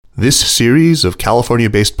This series of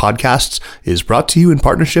California-based podcasts is brought to you in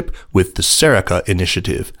partnership with the Serica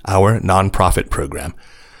Initiative, our nonprofit program.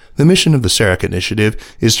 The mission of the Serica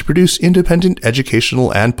Initiative is to produce independent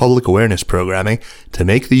educational and public awareness programming to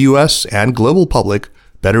make the U.S. and global public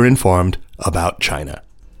better informed about China.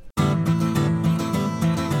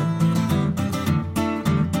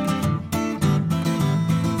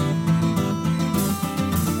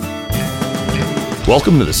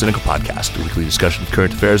 Welcome to the Sinica Podcast, a weekly discussion of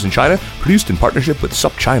current affairs in China, produced in partnership with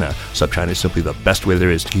SupChina. SupChina is simply the best way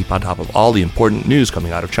there is to keep on top of all the important news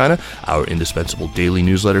coming out of China. Our indispensable daily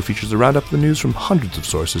newsletter features a roundup of the news from hundreds of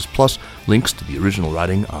sources, plus links to the original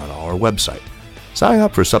writing on our website. Sign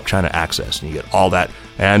up for SupChina Access, and you get all that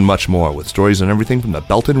and much more, with stories on everything from the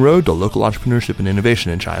Belt and Road to local entrepreneurship and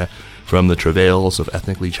innovation in China, from the travails of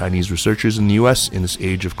ethnically Chinese researchers in the U.S. in this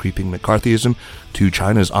age of creeping McCarthyism to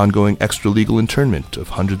China's ongoing extra-legal internment of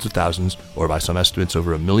hundreds of thousands, or by some estimates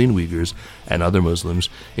over 1 million Uyghurs and other Muslims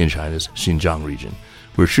in China's Xinjiang region.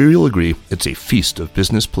 We're sure you'll agree it's a feast of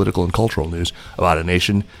business, political, and cultural news about a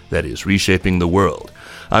nation that is reshaping the world.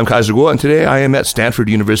 I'm Kaiser Guo, and today I am at Stanford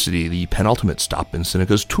University, the penultimate stop in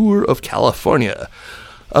Sinica's tour of California.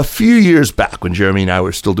 A few years back, when Jeremy and I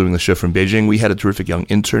were still doing the show from Beijing, we had a terrific young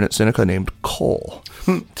intern at Sinica named Cole.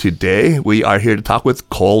 Today, we are here to talk with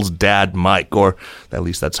Cole's dad, Mike, or at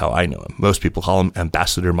least that's how I know him. Most people call him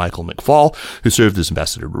Ambassador Michael McFaul, who served as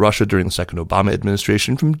ambassador to Russia during the second Obama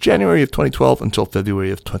administration from January of 2012 until February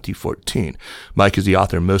of 2014. Mike is the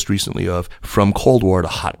author most recently of From Cold War to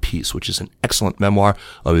Hot Peace, which is an excellent memoir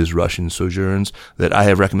of his Russian sojourns that I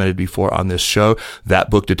have recommended before on this show. That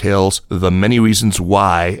book details the many reasons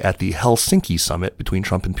why at the Helsinki summit between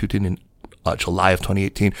Trump and Putin in July of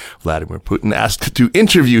 2018, Vladimir Putin asked to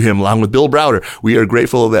interview him along with Bill Browder. We are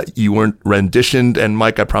grateful that you weren't renditioned, and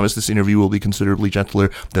Mike, I promise this interview will be considerably gentler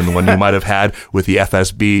than the one you might have had with the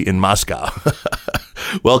FSB in Moscow.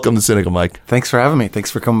 Welcome to Sinica, Mike. Thanks for having me. Thanks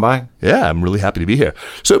for coming by. Yeah, I'm really happy to be here.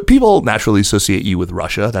 So people naturally associate you with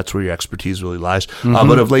Russia. That's where your expertise really lies.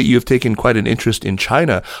 But of late, you have taken quite an interest in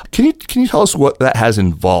China. Can you tell us what that has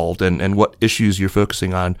involved and what issues you're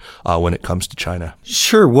focusing on when it comes to China?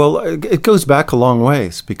 Sure. Well, it goes back a long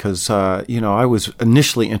ways because, I was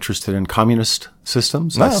initially interested in communist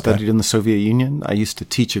systems. I studied in the Soviet Union. I used to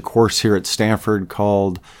teach a course here at Stanford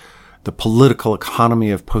called The Political Economy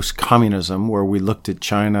of Post-Communism, where we looked at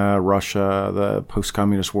China, Russia, the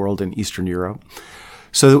post-communist world, and Eastern Europe.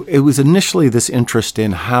 So it was initially this interest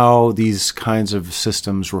in how these kinds of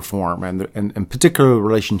systems reform and in particular the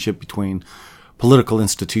relationship between political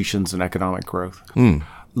institutions and economic growth.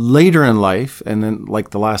 Later in life, and then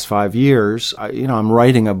like the last 5 years, I'm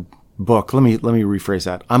writing a book. Let me rephrase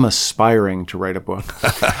that. I'm aspiring to write a book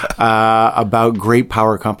about great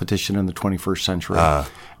power competition in the 21st century.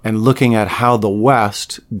 And looking at how the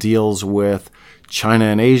West deals with China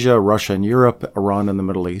and Asia, Russia and Europe, Iran and the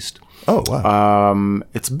Middle East. Oh, wow.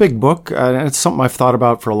 It's a big book, and it's something I've thought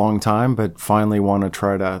about for a long time, but finally want to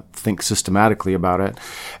try to think systematically about it.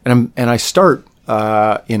 And I start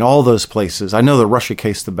in all those places. I know the Russia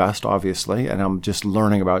case the best, obviously, and I'm just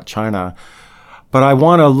learning about China. But I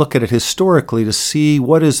want to look at it historically to see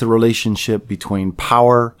what is the relationship between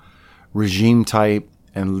power, regime type,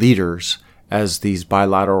 and leaders as these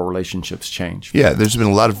bilateral relationships change. Yeah, there's been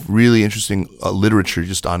a lot of really interesting literature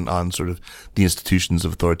just on sort of the institutions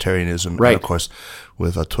of authoritarianism, right. And of course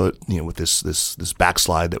with with this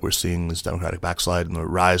backslide that we're seeing, this democratic backslide, and the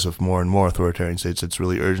rise of more and more authoritarian states. It's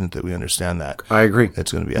really urgent that we understand that. I agree.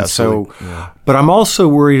 It's going to be absolutely. But I'm also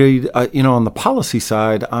worried. On the policy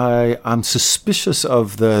side, I'm suspicious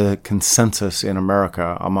of the consensus in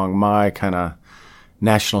America among my kind of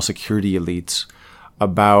national security elites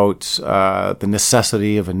about the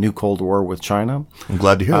necessity of a new Cold War with China. I'm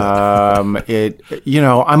glad to hear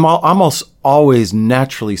that. I'm almost always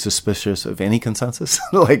naturally suspicious of any consensus.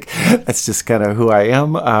 That's just kind of who I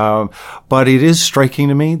am. But it is striking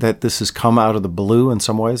to me that this has come out of the blue in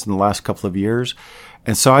some ways in the last couple of years.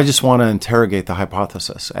 And so I just want to interrogate the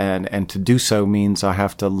hypothesis. And to do so means I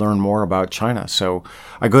have to learn more about China. So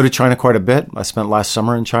I go to China quite a bit. I spent last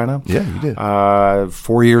summer in China. Yeah, you did.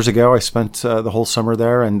 4 years ago, I spent the whole summer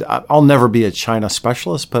there. And I'll never be a China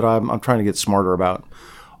specialist, but I'm trying to get smarter about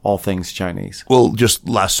all things Chinese. Well, just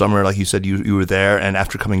last summer, like you said, you were there. And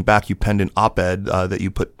after coming back, you penned an op-ed that you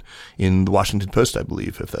put in the Washington Post, I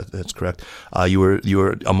believe, if that's correct. You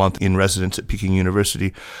were a month in residence at Peking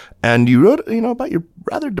University, and you wrote, about your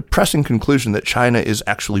rather depressing conclusion that China is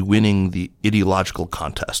actually winning the ideological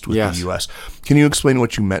contest with the U.S. Can you explain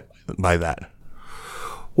what you meant by that?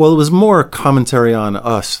 Well, it was more a commentary on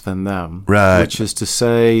us than them. Right. Which is to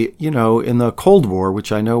say, in the Cold War,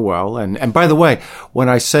 which I know well, and by the way, when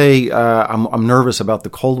I say I'm nervous about the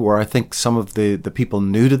Cold War, I think some of the people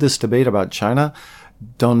new to this debate about China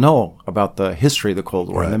don't know about the history of the Cold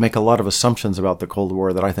War. Right. And they make a lot of assumptions about the Cold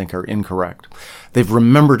War that I think are incorrect. They've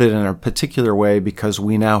remembered it in a particular way because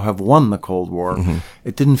we now have won the Cold War. Mm-hmm.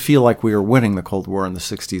 It didn't feel like we were winning the Cold War in the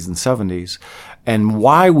 60s and 70s. And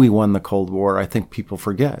why we won the Cold War, I think people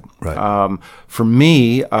forget. Right. For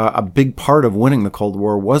me, a big part of winning the Cold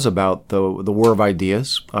War was about the war of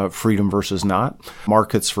ideas, freedom versus not,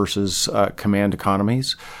 markets versus command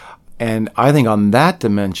economies. And I think on that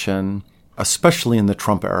dimension, especially in the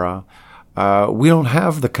Trump era, we don't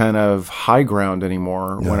have the kind of high ground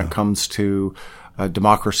anymore when it comes to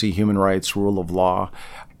democracy, human rights, rule of law.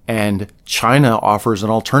 And China offers an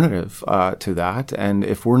alternative to that. And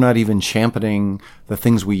if we're not even championing the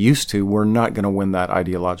things we used to, we're not going to win that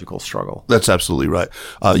ideological struggle. That's absolutely right.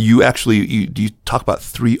 You talk about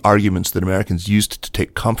three arguments that Americans used to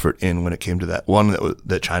take comfort in when it came to that. One,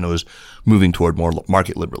 that China was moving toward more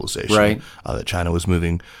market liberalization. Right. That China was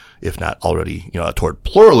moving, if not already, toward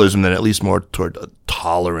pluralism, then at least more toward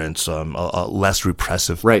tolerance, a less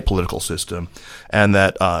repressive political system, and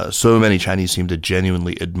that so many Chinese seem to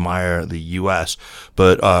genuinely admire the U.S.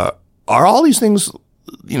 But are all these things,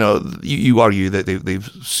 you argue that they've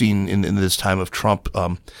seen in this time of Trump,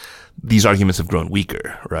 these arguments have grown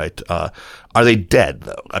weaker, right? Are they dead,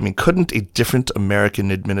 though? I mean, couldn't a different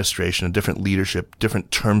American administration, a different leadership,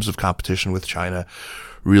 different terms of competition with China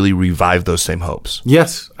really revive those same hopes?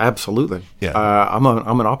 Yes, absolutely. Yeah. I'm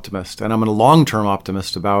an optimist, and I'm a long-term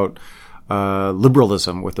optimist about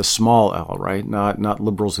liberalism with a small L, right? Not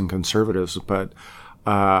liberals and conservatives, but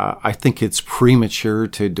I think it's premature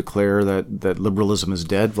to declare that liberalism is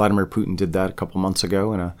dead. Vladimir Putin did that a couple months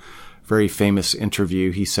ago in a very famous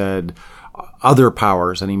interview. He said other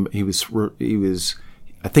powers, and he was.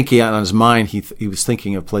 I think he had on his mind, he was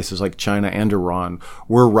thinking of places like China and Iran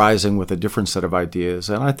were rising with a different set of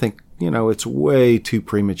ideas. And I think, it's way too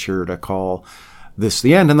premature to call this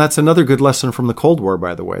the end. And that's another good lesson from the Cold War,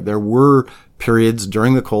 by the way. There were periods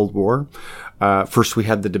during the Cold War. First, we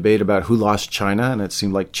had the debate about who lost China, and it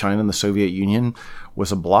seemed like China and the Soviet Union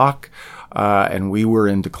was a bloc, and we were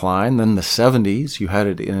in decline. Then the 70s, you had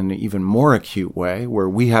it in an even more acute way, where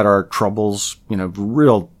we had our troubles,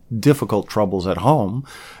 real difficult troubles at home,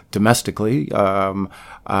 domestically, and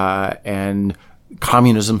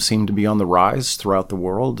communism seemed to be on the rise throughout the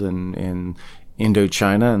world, in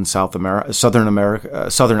Indochina and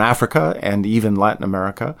Southern Africa, and even Latin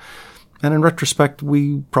America. And in retrospect,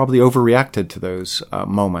 we probably overreacted to those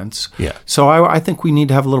moments. Yeah. So I think we need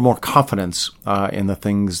to have a little more confidence in the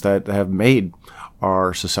things that have made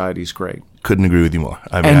our societies great. Couldn't agree with you more.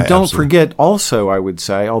 And don't forget also, I would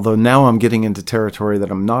say, although now I'm getting into territory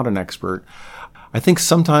that I'm not an expert, I think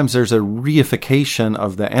sometimes there's a reification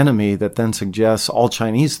of the enemy that then suggests all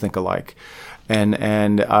Chinese think alike.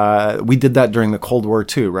 And we did that during the Cold War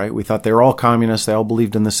too, right? We thought they were all communists. They all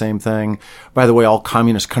believed in the same thing. By the way, all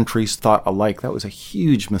communist countries thought alike. That was a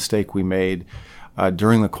huge mistake we made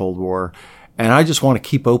during the Cold War. And I just want to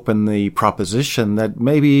keep open the proposition that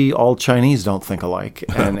maybe all Chinese don't think alike.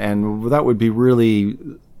 And that would be really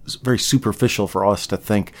very superficial for us to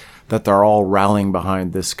think that they're all rallying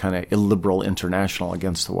behind this kind of illiberal international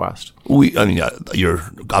against the West. You're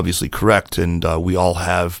obviously correct. And we all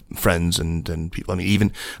have friends and people.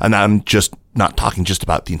 And I'm just not talking just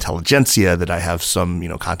about the intelligentsia that I have some,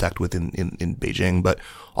 contact with in Beijing, but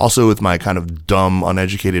also with my kind of dumb,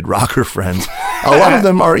 uneducated rocker friends. A lot of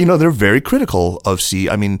them are, they're very critical of Xi.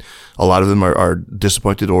 A lot of them are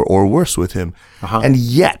disappointed or worse with him. Uh-huh. And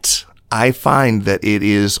yet I find that it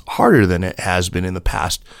is harder than it has been in the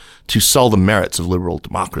past to sell the merits of liberal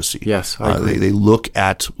democracy. Yes, I agree. They look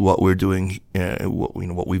at what we're doing,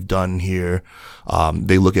 what we've done here.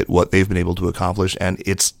 They look at what they've been able to accomplish, and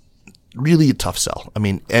it's really a tough sell.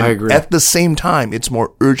 I agree. At the same time, it's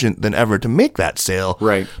more urgent than ever to make that sale,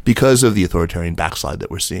 right? Because of the authoritarian backslide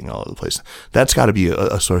that we're seeing all over the place. That's got to be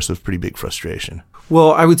a source of pretty big frustration.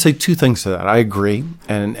 Well, I would say two things to that. I agree,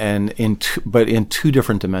 but in two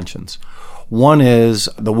different dimensions. One is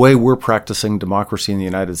the way we're practicing democracy in the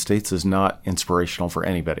United States is not inspirational for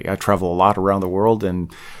anybody. I travel a lot around the world,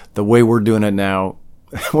 and the way we're doing it now,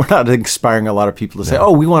 we're not inspiring a lot of people to say,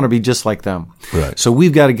 we want to be just like them. Right. So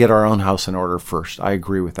we've got to get our own house in order first. I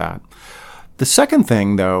agree with that. The second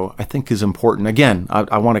thing, though, I think is important. Again,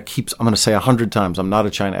 I'm going to say 100 times, I'm not a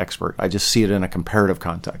China expert. I just see it in a comparative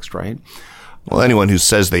contest, right? Well, anyone who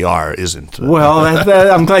says they are isn't. Well,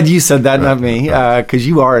 I'm glad you said that, not me, because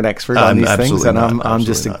you are an expert on these things, and I'm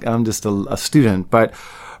just a student. But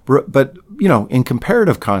But, in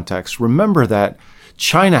comparative context, remember that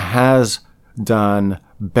China has done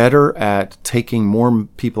better at taking more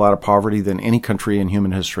people out of poverty than any country in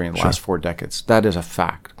human history in the last 4 decades. That is a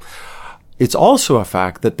fact. It's also a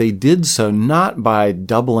fact that they did so not by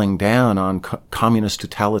doubling down on communist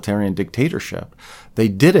totalitarian dictatorship. They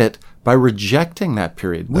did it by rejecting that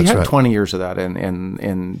period. We had 20 years of that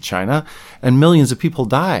in China, and millions of people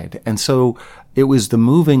died. And so it was the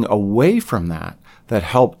moving away from that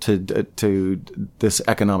helped to this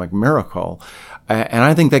economic miracle. And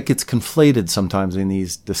I think that gets conflated sometimes in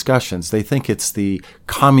these discussions. They think it's the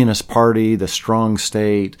Communist Party, the strong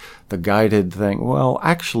state, the guided thing. Well,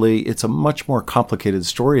 actually, it's a much more complicated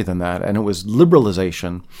story than that. And it was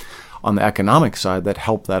liberalization on the economic side that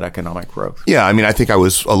helped that economic growth. Yeah, I mean, I think I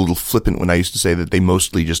was a little flippant when I used to say that they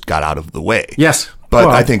mostly just got out of the way. Yes. But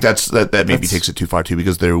I think that maybe takes it too far too,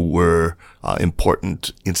 because there were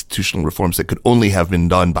important institutional reforms that could only have been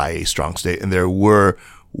done by a strong state, and there were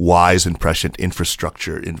wise and prescient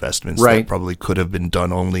infrastructure investments that probably could have been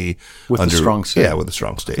done only with a strong state. Yeah, with a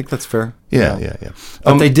strong state. I think that's fair. Yeah.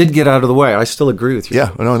 But they did get out of the way. I still agree with you.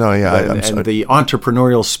 Yeah, And the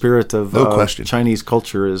entrepreneurial spirit of Chinese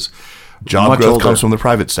culture is job growth comes from the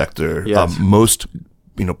private sector. Yes. Most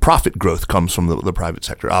profit growth comes from the private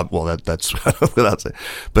sector. That's without saying.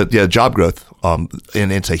 But yeah, job growth, and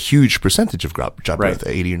it's a huge percentage of job growth.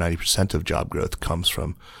 80 or 90% of job growth comes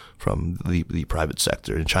from the private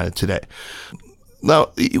sector in China today.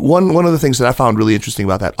 Now, one of the things that I found really interesting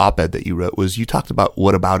about that op-ed that you wrote was you talked about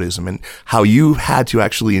whataboutism and how you had to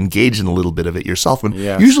actually engage in a little bit of it yourself. And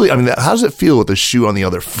usually, how does it feel with the shoe on the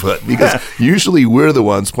other foot? Because usually we're the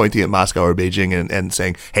ones pointing at Moscow or Beijing and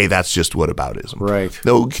saying, hey, that's just whataboutism. Right.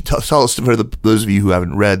 No, tell us, for those of you who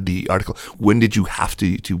haven't read the article, when did you have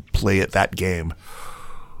to play at that game?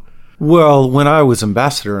 Well, when I was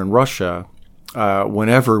ambassador in Russia,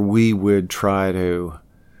 whenever we would try to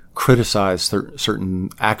criticize certain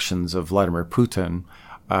actions of Vladimir Putin,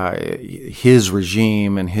 his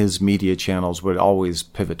regime and his media channels would always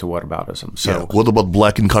pivot to whataboutism. So, what about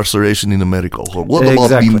black incarceration in America? Or what about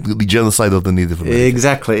the genocide of the Native Americans?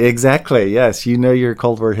 Exactly. Yes, you know your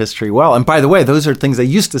Cold War history well. And by the way, those are things they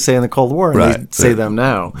used to say in the Cold War, and they say them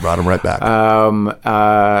now. Brought them right back.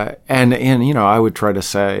 And I would try to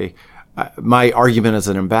say, my argument as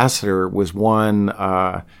an ambassador was one.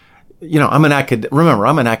 I'm an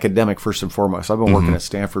academic first and foremost. I've been working at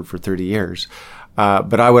Stanford for 30 years.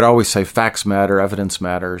 But I would always say facts matter, evidence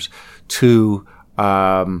matters. Two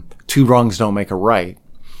wrongs don't make a right.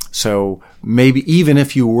 So maybe even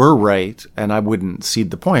if you were right, and I wouldn't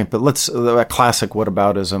cede the point, but a classic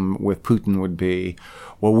whataboutism with Putin would be,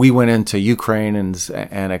 well, we went into Ukraine and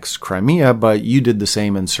annexed Crimea, but you did the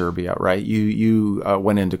same in Serbia, right? You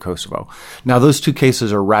went into Kosovo. Now, those two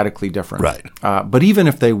cases are radically different. Right. But even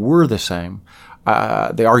if they were the same,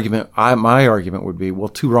 my argument would be, well,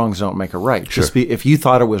 two wrongs don't make a right. Sure. If you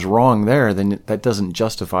thought it was wrong there, then that doesn't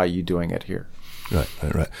justify you doing it here.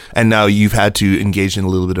 Right. And now you've had to engage in a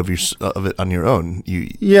little bit of it on your own.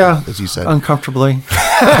 As you said, uncomfortably.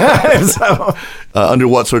 Under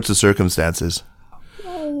what sorts of circumstances?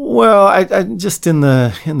 Well, I just in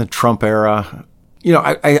the Trump era,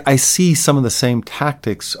 I see some of the same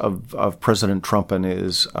tactics of President Trump and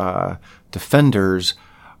his defenders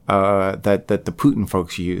that the Putin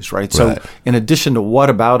folks use, right? So in addition to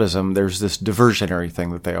whataboutism, there's this diversionary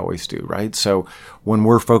thing that they always do, right? So when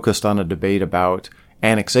we're focused on a debate about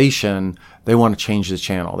annexation, they want to change the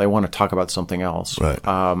channel. They want to talk about something else. Right.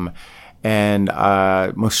 And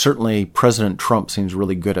most certainly President Trump seems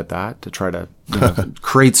really good at that, to try to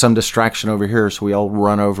create some distraction over here so we all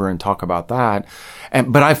run over and talk about that.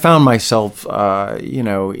 But I found myself,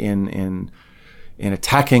 in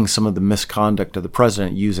attacking some of the misconduct of the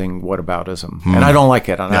president using whataboutism. And I don't like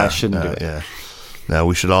it, and I shouldn't do it. Yeah. Now,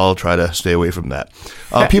 we should all try to stay away from that.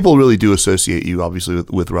 People really do associate you, obviously,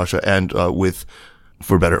 with Russia and with,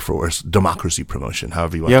 for better or for worse, democracy promotion,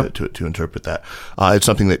 however you want to interpret that. It's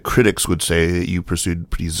something that critics would say that you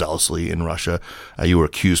pursued pretty zealously in Russia. You were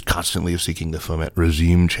accused constantly of seeking to foment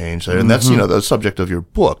regime change there. And that's, the subject of your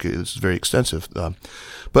book. It's very extensive.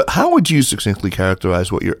 But how would you succinctly characterize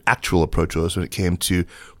what your actual approach was when it came to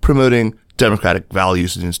promoting democratic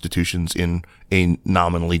values and institutions in a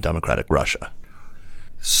nominally democratic Russia?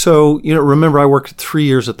 So, remember I worked 3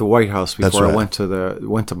 years at the White House before I went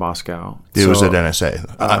to Moscow. It was at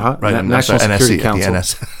NSA. Right. National Security Council.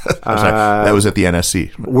 That was at the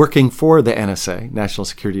NSC. Working for the NSA, National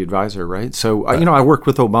Security Advisor, right? So, I worked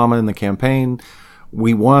with Obama in the campaign.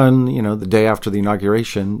 we won, the day after the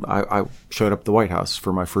inauguration, I showed up at the White House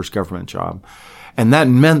for my first government job. And that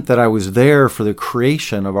meant that I was there for the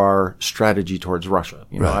creation of our strategy towards Russia.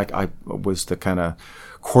 I was the kind of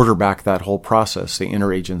quarterback that whole process, the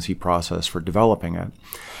interagency process for developing it.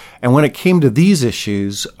 And when it came to these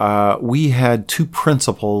issues, we had two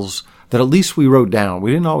principles that at least we wrote down.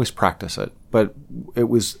 We didn't always practice it, but it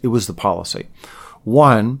was the policy.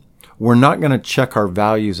 One, we're not going to check our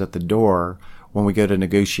values at the door when we go to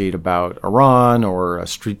negotiate about Iran or a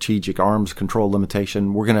strategic arms control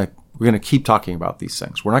limitation. We're going to keep talking about these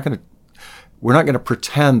things. We're not going to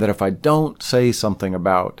pretend that if I don't say something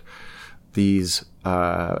about these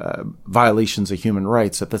violations of human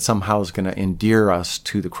rights, that somehow is going to endear us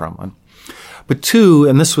to the Kremlin. But two,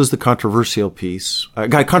 and this was the controversial piece,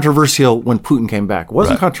 got controversial when Putin came back. It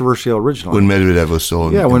wasn't controversial originally. When Medvedev was still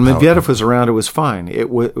in when power. Medvedev was around, it was fine. It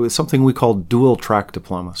was something we called dual-track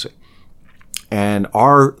diplomacy. And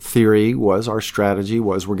our strategy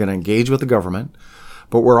was we're going to engage with the government,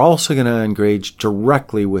 but we're also going to engage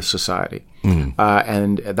directly with society.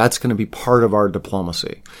 And that's going to be part of our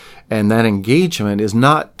diplomacy. And that engagement is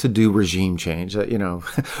not to do regime change.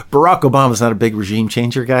 Barack Obama's not a big regime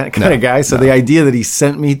changer kind of guy. So the idea that he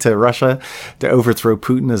sent me to Russia to overthrow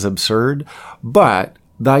Putin is absurd. But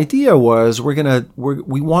the idea was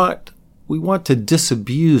we want to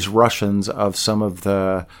disabuse Russians of some of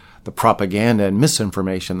the propaganda and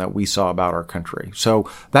misinformation that we saw about our country. So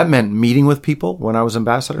that meant meeting with people when I was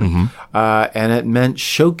ambassador. And it meant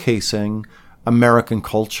showcasing American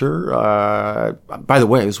culture. By the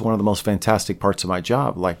way, it was one of the most fantastic parts of my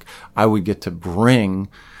job. Like, I would get to bring,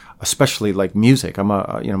 especially like music.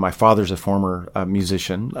 My father's a former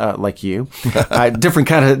musician, like you. Different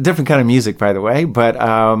kind of music, by the way. But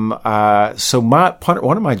so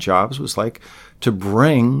one of my jobs was like to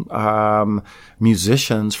bring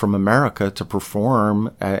musicians from America to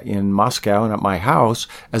perform in Moscow and at my house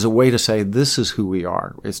as a way to say, this is who we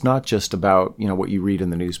are. It's not just about, what you read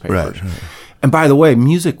in the newspapers. Right. And by the way,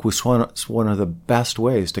 music was one of the best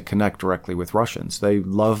ways to connect directly with Russians. They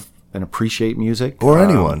love and appreciate music. Or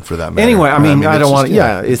anyone, for that matter. Anyway, I don't want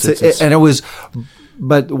to, and it was,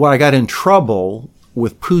 but what I got in trouble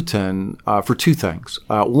with Putin for two things.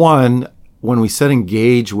 One, when we said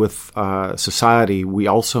engage with society, we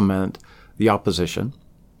also meant the opposition.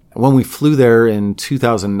 When we flew there in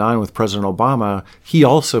 2009 with President Obama, he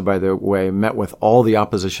also, by the way, met with all the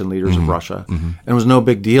opposition leaders of Russia. And it was no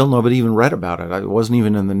big deal. Nobody even read about it. It wasn't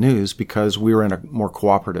even in the news because we were in a more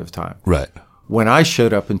cooperative time. Right. When I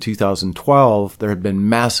showed up in 2012, there had been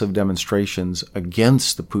massive demonstrations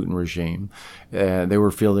against the Putin regime. They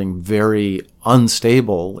were feeling very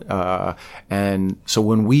unstable. And so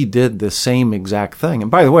when we did the same exact thing, and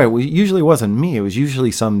by the way, it usually wasn't me. It was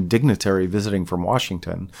usually some dignitary visiting from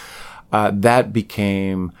Washington. That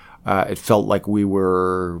became... it felt like we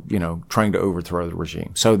were, trying to overthrow the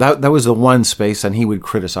regime. So that was the one space, and he would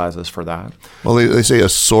criticize us for that. Well, they say a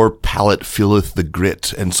sore palate feeleth the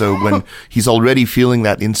grit, and so when he's already feeling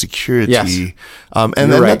that insecurity, yes. And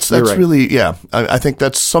then that's right. Really, I think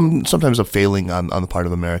that's sometimes a failing on the part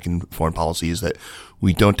of American foreign policy is that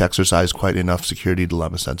we don't exercise quite enough security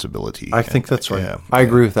dilemma sensibility. I think that's right. I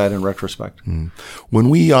agree with that in retrospect. When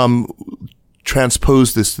we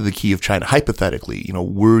transpose this to the key of China, hypothetically,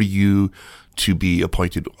 were you to be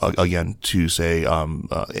appointed again to say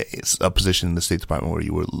a position in the State Department where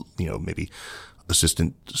you were, maybe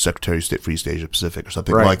Assistant Secretary of State for East Asia Pacific or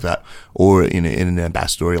something like that, or in an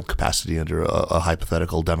ambassadorial capacity under a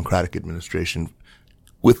hypothetical democratic administration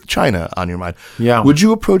with China on your mind, would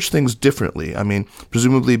you approach things differently? I mean,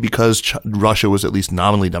 presumably because Russia was at least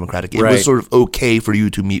nominally democratic, it was sort of okay for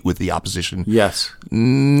you to meet with the opposition. Yes.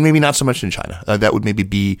 Maybe not so much in China. That would maybe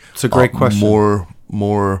be it's a great question.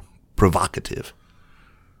 More provocative.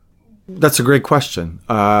 That's a great question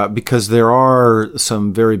because there are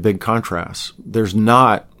some very big contrasts. There's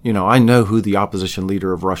not, I know who the opposition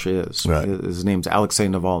leader of Russia is. Right. His name's Alexei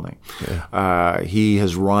Navalny. Yeah. He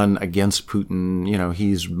has run against Putin.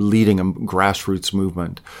 He's leading a grassroots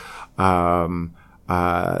movement.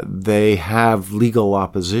 They have legal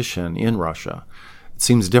opposition in Russia. It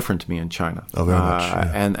seems different to me in China. Oh, very much.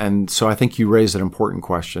 Yeah. And so I think you raised an important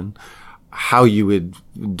question. How you would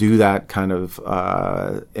do that kind of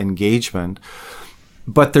engagement.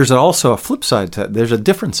 But there's also a flip side to it. There's a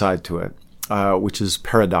different side to it, which is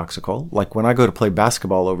paradoxical. Like when I go to play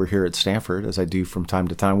basketball over here at Stanford, as I do from time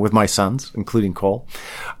to time with my sons, including Cole,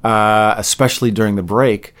 especially during the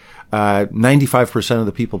break, 95% of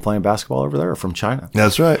the people playing basketball over there are from China.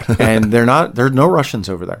 That's right. And there are no Russians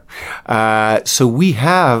over there. So we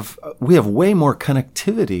have way more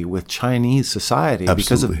connectivity with Chinese society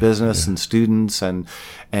because of business and students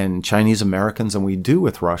and Chinese Americans than we do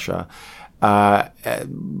with Russia.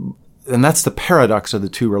 And that's the paradox of the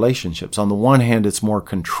two relationships. On the one hand, it's more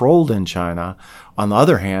controlled in China. On the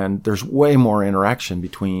other hand, there's way more interaction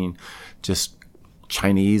between just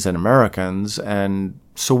Chinese and Americans. And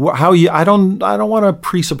so I don't want to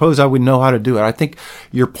presuppose I would know how to do it. I think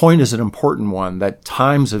your point is an important one, that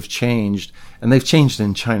times have changed, and they've changed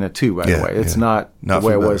in China too, by the way. It's not the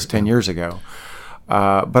way it was 10 years ago.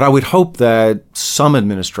 But I would hope that some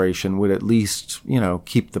administration would at least,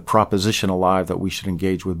 keep the proposition alive that we should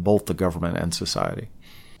engage with both the government and society.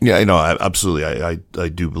 Yeah, absolutely. I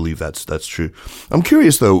do believe that's true. I'm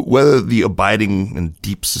curious, though, whether the abiding and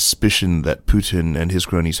deep suspicion that Putin and his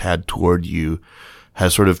cronies had toward you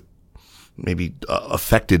has sort of maybe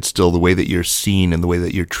affected still the way that you're seen and the way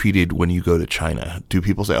that you're treated when you go to China. Do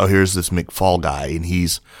people say, oh, here's this McFaul guy, and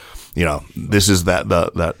he's, this is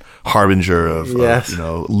that harbinger of,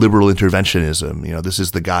 liberal interventionism. This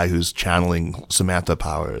is the guy who's channeling Samantha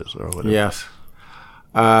Powers or whatever. Yes.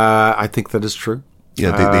 I think that is true.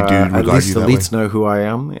 Yeah, they do regard at least you the that elites way. know who I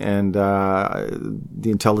am, and the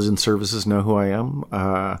intelligence services know who I am.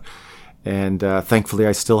 And thankfully,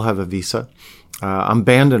 I still have a visa. I'm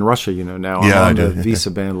banned in Russia, now. I'm on the visa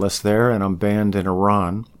ban list there, and I'm banned in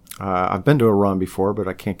Iran. I've been to Iran before, but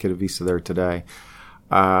I can't get a visa there today.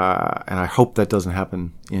 And I hope that doesn't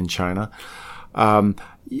happen in China.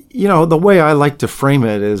 The way I like to frame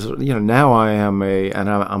it is, now I'm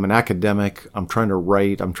an academic. I'm trying to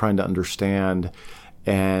write. I'm trying to understand.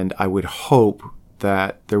 And I would hope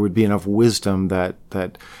that there would be enough wisdom that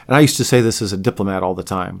and I used to say this as a diplomat all the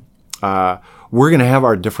time. We're going to have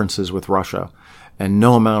our differences with Russia, and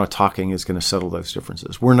no amount of talking is going to settle those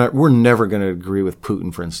differences. We're never going to agree with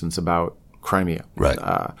Putin, for instance, about Crimea. Right.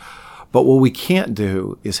 But what we can't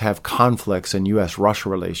do is have conflicts in U.S.-Russia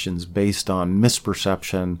relations based on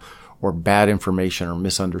misperception or bad information or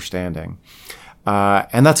misunderstanding.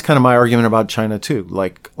 And that's kind of my argument about China too.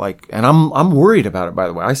 And I'm worried about it, by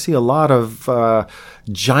the way. I see a lot of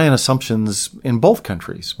giant assumptions in both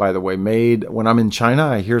countries, by the way, made when I'm in China.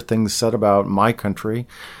 I hear things said about my country,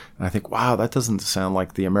 and I think, wow, that doesn't sound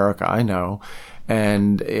like the America I know.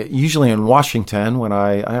 And usually in Washington, when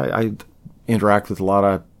I interact with a lot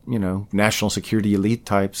of national security elite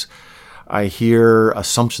types, I hear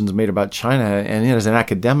assumptions made about China, and as an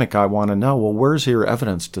academic, I want to know, well, where's your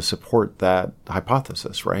evidence to support that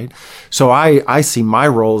hypothesis, right? So I see my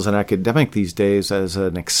role as an academic these days as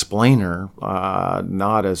an explainer,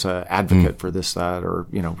 not as an advocate for this, that, or,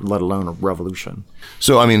 let alone a revolution.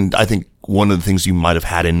 So, I think one of the things you might have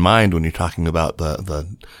had in mind when you're talking about the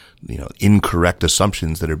incorrect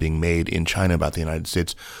assumptions that are being made in China about the United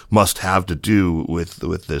States must have to do with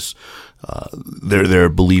this, their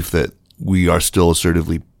belief that we are still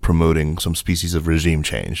assertively promoting some species of regime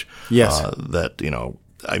change. Yes.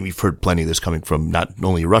 We've heard plenty of this coming from not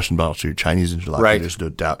only Russian, but also your Chinese interlocutors. Right. There's no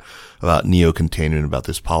doubt about neo-containment, about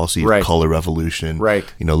this policy of color revolution. Right.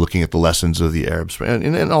 Looking at the lessons of the Arab Spring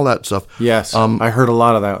and all that stuff. Yes. I heard a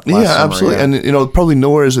lot of that last summer, absolutely. Yeah. And, probably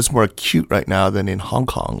nowhere is this more acute right now than in Hong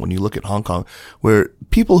Kong. When you look at Hong Kong, where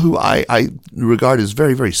people who I regard as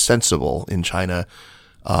very, very sensible in China,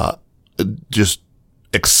 just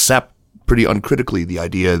accept pretty uncritically the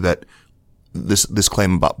idea that this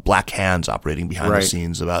claim about black hands operating behind the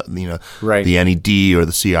scenes, about the NED or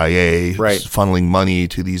the CIA funneling money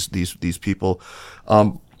to these people.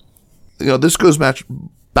 This goes back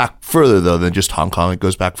further though than just Hong Kong. It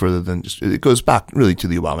goes back further than it goes back really to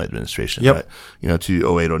the Obama administration. Yep. Right?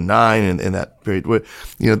 To 08, 09 and that period where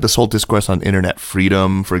this whole discourse on internet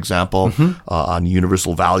freedom, for example, on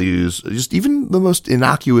universal values, just even the most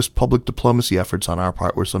innocuous public diplomacy efforts on our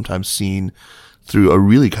part were sometimes seen through a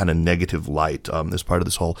really kind of negative light as part of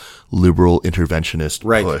this whole liberal interventionist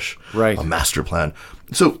push, a master plan.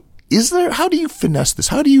 So how do you finesse this?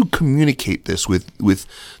 How do you communicate this with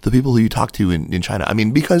the people who you talk to in China?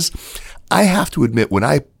 Because I have to admit, when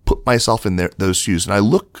I put myself in those shoes and I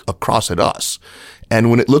look across at us, and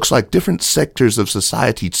when it looks like different sectors of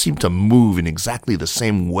society seem to move in exactly the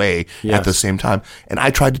same way at the same time, and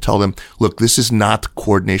I tried to tell them, look, this is not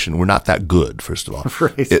coordination. We're not that good, first of all.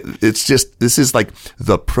 It's just, this is like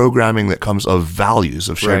the programming that comes of values,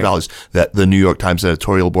 of shared values that the New York Times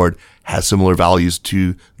editorial board has similar values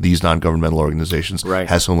to these non-governmental organizations, right.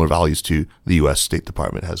 has similar values to the U.S. State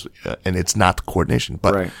Department, and it's not coordination,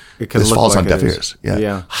 but right. this falls on deaf ears.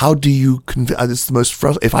 Yeah. How do you it's the most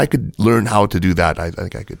frustrating. If I could learn how to do that, I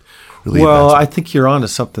think I could really advance it. I think you're onto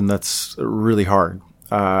something that's really hard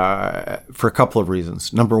for a couple of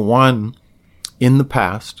reasons. Number one, in the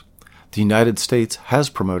past, the United States has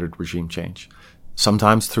promoted regime change,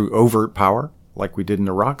 sometimes through overt power, like we did in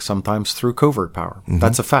Iraq, sometimes through covert power. Mm-hmm.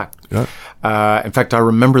 That's a fact. Yeah. In fact, I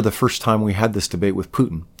remember the first time we had this debate with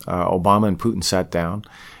Putin. Obama and Putin sat down,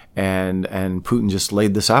 and Putin just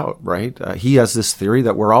laid this out, right? He has this theory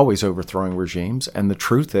that we're always overthrowing regimes, and the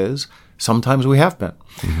truth is sometimes we have been.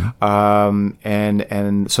 Mm-hmm.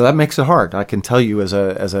 And so that makes it hard. I can tell you as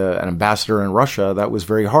an ambassador in Russia, that was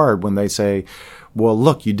very hard when they say, well,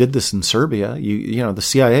 look, you did this in Serbia. You know, the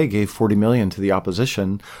CIA gave $40 million to the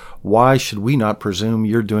opposition. Why should we not presume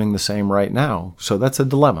you're doing the same right now? So that's a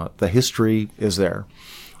dilemma. The history is there.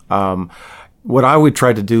 What I would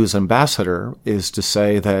try to do as ambassador is to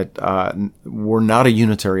say that we're not a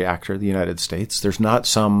unitary actor, the United States. There's not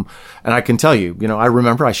some, and I can tell you, I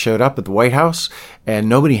remember I showed up at the White House and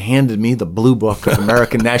nobody handed me the blue book of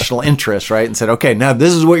American national interest, right? And said, okay, now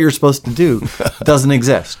this is what you're supposed to do. It doesn't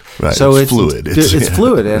exist. Right. So it's fluid. It's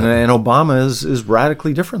fluid. And Obama is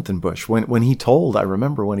radically different than Bush. I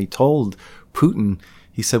remember when he told Putin,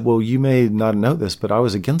 he said, well, you may not know this, but I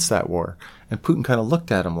was against that war. And Putin kind of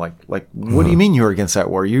looked at him like, what do you mean you were against that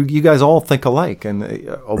war? You guys all think alike. And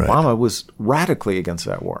Obama was radically against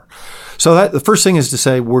that war. So the first thing is to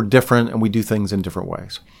say we're different and we do things in different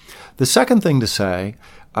ways. The second thing to say,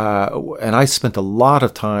 and I spent a lot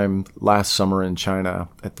of time last summer in China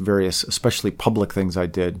at the various, especially public things I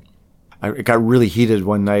did. It got really heated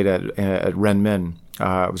one night at Renmin.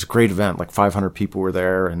 It was a great event, like 500 people were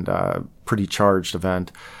there, and pretty charged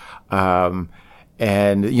event.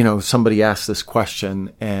 And somebody asked this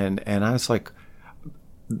question, and I was like,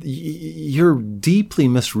 you're deeply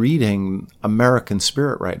misreading American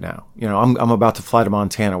spirit right now. I'm about to fly to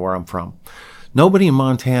Montana, where I'm from. Nobody in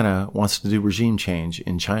Montana wants to do regime change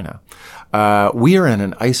in China. We are in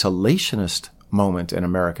an isolationist moment in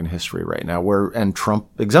American history right now, and Trump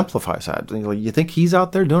exemplifies that. You think he's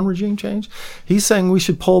out there doing regime change? He's saying we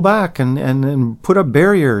should pull back and put up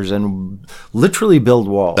barriers and literally build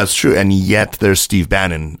walls. That's true. And yet there's Steve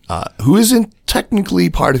Bannon, who isn't technically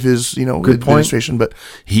part of his, administration, but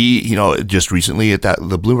he, just recently at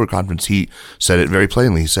the Bloomberg conference, he said it very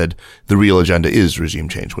plainly. He said the real agenda is regime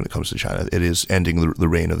change when it comes to China. It is ending the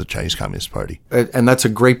reign of the Chinese Communist Party. And that's a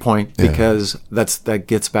great point, because that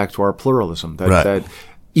gets back to our pluralism. That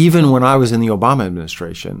even when I was in the Obama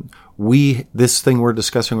administration, this thing we're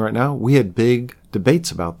discussing right now, we had big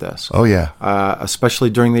debates about this. Oh, yeah.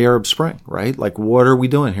 Especially during the Arab Spring, right? Like, what are we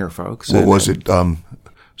doing here, folks? What was it?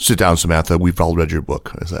 Sit down, Samantha. We've all read your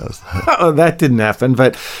book. That didn't happen.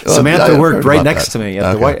 But Samantha worked right next to me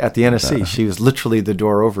at the NSC. She was literally the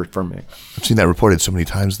door over from me. I've seen that reported so many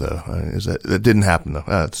times, though. That didn't happen, though.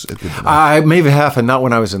 It didn't happen. Maybe it happened, not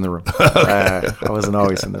when I was in the room. I wasn't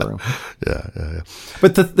always in the room. Yeah.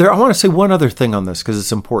 But I want to say one other thing on this, because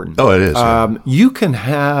it's important. Oh, it is. You can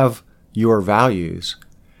have your values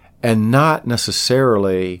and not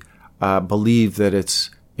necessarily believe that it's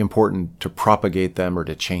important to propagate them or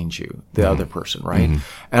to change you, the other person, right? Mm-hmm.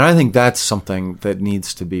 And I think that's something that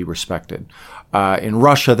needs to be respected. In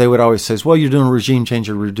Russia, they would always say, well, you're doing regime change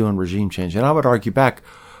or we're doing regime change. And I would argue back,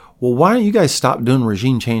 well, why don't you guys stop doing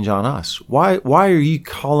regime change on us? Why are you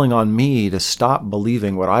calling on me to stop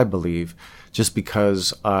believing what I believe just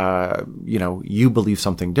because, you believe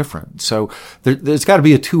something different? So there's got to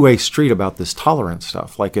be a two-way street about this tolerance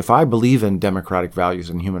stuff. Like, if I believe in democratic values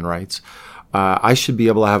and human rights, I should be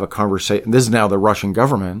able to have a conversation. This is now the Russian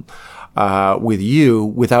government with you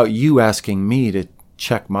without you asking me to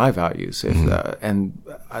check my values. And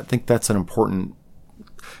I think that's an important.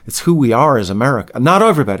 It's who we are as America. Not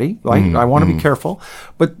everybody. Right? I want to be careful,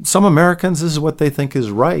 but some Americans, this is what they think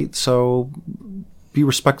is right. So be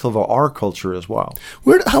respectful of our culture as well.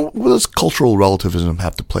 How does cultural relativism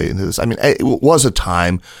have to play into this? I mean, it was a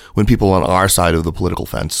time when people on our side of the political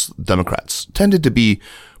fence, Democrats, tended to be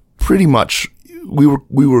pretty much, we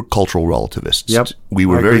were cultural relativists. Yep. We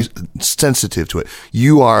were very sensitive to it.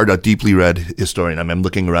 You are a deeply read historian. I mean, I'm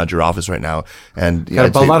looking around your office right now, and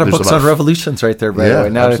got a lot of books on revolutions right there, by the way.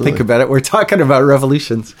 Now that I think about it, we're talking about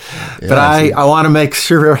revolutions. Yeah, but I want to make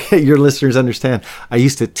sure your listeners understand, I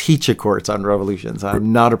used to teach a course on revolutions.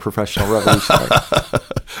 I'm not a professional revolutionary.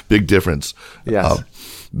 Big difference. Yes.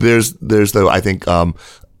 There's though, I think,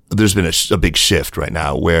 there's been a big shift right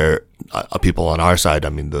now where people on our side, I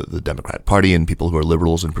mean, the Democratic Party and people who are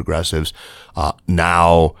liberals and progressives,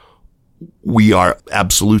 now we are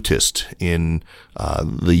absolutist in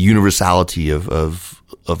the universality of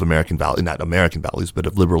American values, not American values, but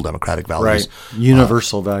of liberal democratic values. Right.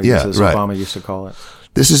 Universal values, as Obama used to call it.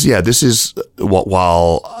 This is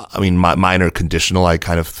while I mean, mine are conditional. I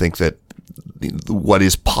kind of think that what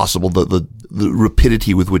is possible, the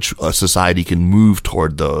rapidity with which a society can move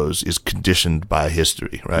toward those is conditioned by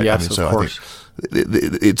history, right? Yes, of course. I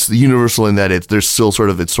think it's the universal in that it's sort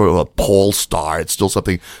of a pole star. It's still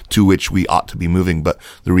something to which we ought to be moving, but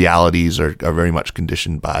the realities are very much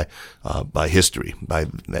conditioned by history, by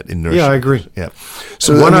that inertia. Yeah, I agree. Yeah.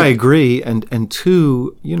 So one, I agree, and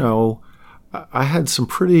two, I had some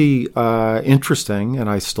pretty interesting, and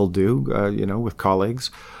I still do, with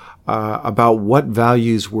colleagues, about what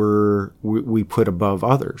values we put above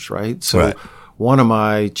others, right? So one of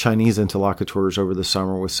my Chinese interlocutors over the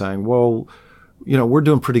summer was saying, well, we're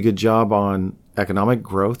doing a pretty good job on economic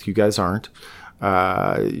growth. You guys aren't.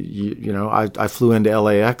 I flew into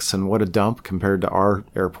LAX, and what a dump compared to our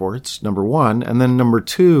airports, number one. And then number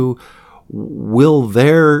two, will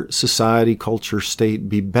their society, culture, state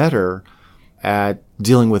be better at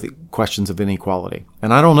dealing with questions of inequality?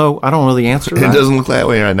 And I don't know the answer to that. It doesn't look that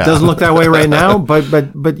way right now. It doesn't look that way right now, but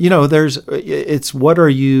it's what are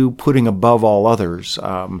you putting above all others?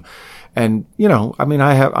 I'm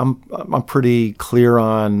pretty clear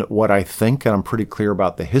on what I think, and I'm pretty clear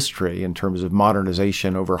about the history in terms of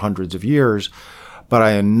modernization over hundreds of years. But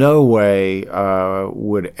I in no way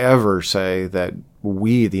would ever say that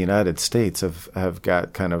we, the United States, have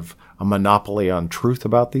got kind of a monopoly on truth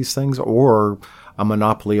about these things or a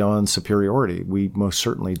monopoly on superiority. We most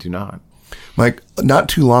certainly do not. Mike, not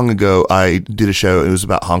too long ago, I did a show. It was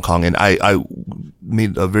about Hong Kong, and I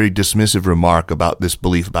made a very dismissive remark about this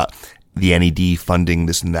belief about the NED funding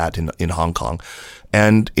this and that in Hong Kong.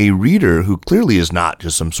 And a reader who clearly is not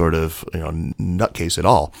just some sort of nutcase at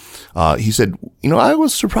all, he said, I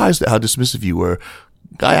was surprised at how dismissive you were.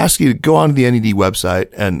 I asked you to go onto the NED website,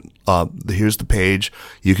 and here's the page.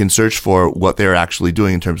 You can search for what they're actually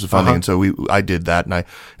doing in terms of funding. And so I did that, and I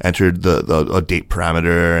entered a date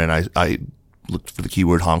parameter, and I looked for the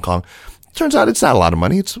keyword Hong Kong. Turns out it's not a lot of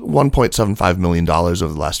money. It's $1.75 million over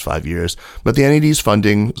the last 5 years. But the NED is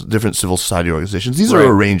funding different civil society organizations. These are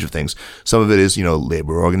a range of things. Some of it is,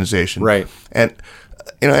 labor organization. Right. And,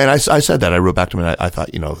 and I said that. I wrote back to him, and I thought,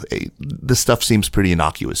 hey, this stuff seems pretty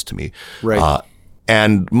innocuous to me. Right.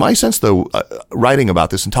 And my sense, though, writing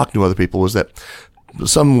about this and talking to other people was that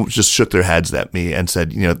some just shook their heads at me and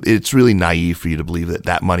said, it's really naive for you to believe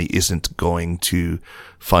that money isn't going to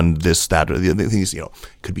fund this, that, or the other things.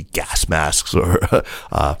 Could be gas masks or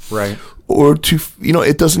right, or to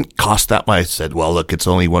it doesn't cost that much. I said, well, look, it's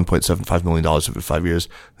only $1.75 million over 5 years.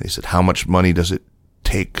 They said, how much money does it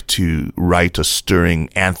take to write a stirring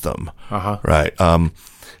anthem? Right.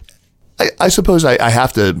 I suppose I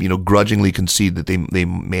have to grudgingly concede that they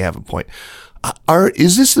may have a point.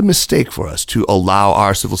 Is this a mistake for us to allow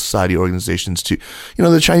our civil society organizations to,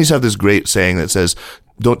 the Chinese have this great saying that says,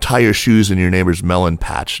 don't tie your shoes in your neighbor's melon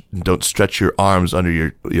patch. Don't stretch your arms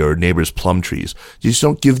under your neighbor's plum trees. You just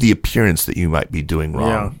don't give the appearance that you might be doing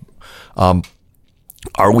wrong. Yeah.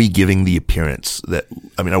 Are we giving the appearance that,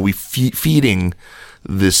 are we feeding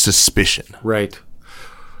this suspicion? Right.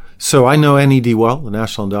 So I know NED well, the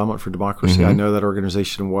National Endowment for Democracy. Mm-hmm. I know that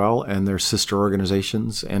organization well, and their sister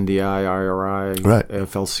organizations, NDI, IRI,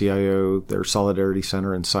 AFL-CIO, their Solidarity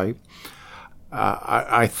Center and site.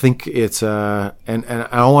 I think it's and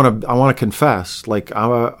I want to confess,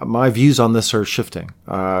 my views on this are shifting,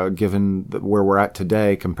 given where we're at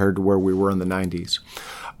today compared to where we were in the 90s.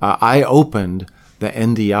 I opened the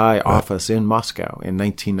NDI office in Moscow in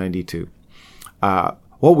 1992.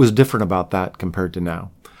 What was different about that compared to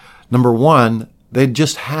now? Number one, they'd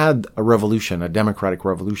just had a revolution, a democratic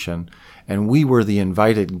revolution, and we were the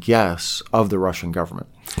invited guests of the Russian government.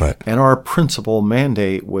 Right. And our principal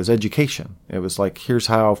mandate was education. It was like, here's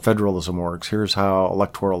how federalism works. Here's how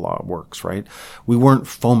electoral law works, right? We weren't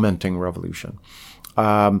fomenting revolution.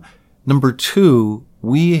 Number two,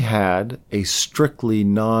 we had a strictly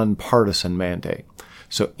nonpartisan mandate.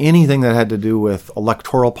 So anything that had to do with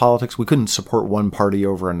electoral politics, we couldn't support one party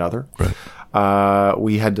over another. Right.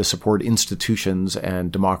 We had to support institutions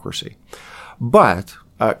and democracy. But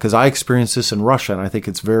because I experienced this in Russia, and I think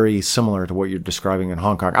it's very similar to what you're describing in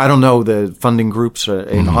Hong Kong. I don't know the funding groups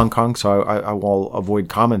in Hong Kong, so I will avoid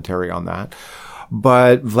commentary on that.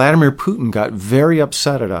 But Vladimir Putin got very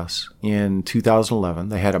upset at us in 2011.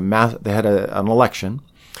 They had an election,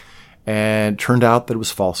 and it turned out that it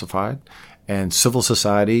was falsified. And civil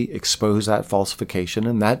society exposed that falsification,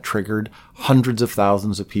 and that triggered hundreds of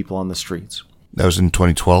thousands of people on the streets. That was in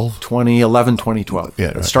 2012? 2011, 2012.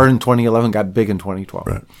 Yeah, It started in 2011, got big in 2012.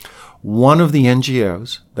 Right. One of the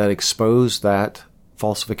NGOs that exposed that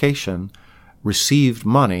falsification received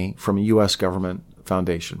money from a U.S. government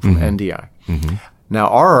foundation, from NDI. Mm-hmm. Now,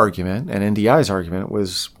 our argument and NDI's argument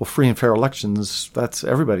was, well, free and fair elections, that's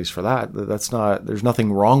everybody's for that. There's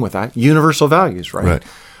nothing wrong with that. Universal values, right?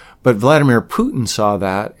 But Vladimir Putin saw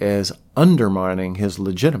that as undermining his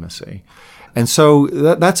legitimacy. And so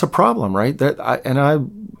that's a problem, right?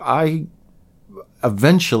 I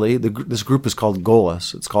eventually, this group is called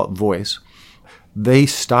GOLAS, it's called Voice. They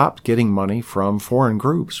stopped getting money from foreign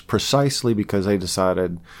groups precisely because they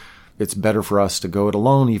decided it's better for us to go it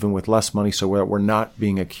alone, even with less money, so we're not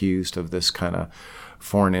being accused of this kind of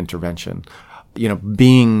foreign intervention,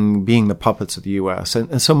 being the puppets of the U.S.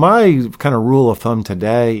 And so my kind of rule of thumb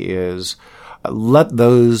today is let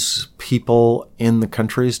those people in the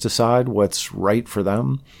countries decide what's right for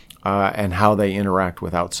them and how they interact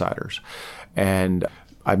with outsiders. And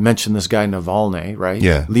I mentioned this guy Navalny, right?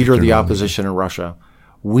 Yeah. Leader of the opposition in Russia.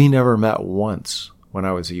 We never met once when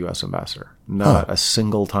I was a U.S. ambassador. Not a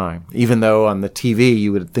single time. Even though on the TV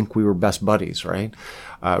you would think we were best buddies, right?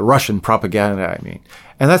 Russian propaganda, I mean.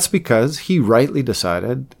 And that's because he rightly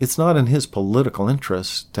decided it's not in his political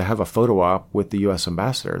interest to have a photo op with the U.S.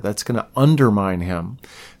 ambassador. That's going to undermine him.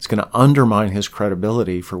 It's going to undermine his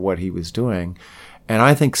credibility for what he was doing. And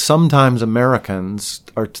I think sometimes Americans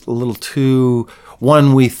are a little too...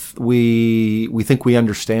 One, we think we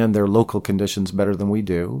understand their local conditions better than we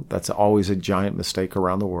do. That's always a giant mistake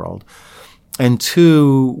around the world. And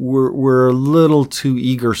two, we're a little too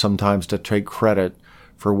eager sometimes to take credit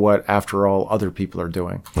for what, after all, other people are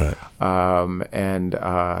doing. Right. And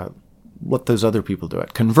let those other people do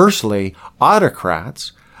it. Conversely,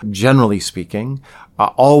 autocrats, generally speaking,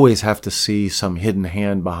 always have to see some hidden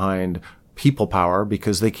hand behind people power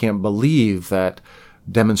because they can't believe that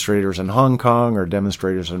demonstrators in Hong Kong or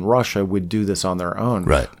demonstrators in Russia would do this on their own.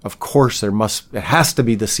 Right. Of course, it has to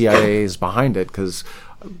be the CIA's behind it because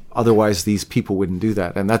otherwise these people wouldn't do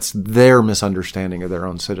that. And that's their misunderstanding of their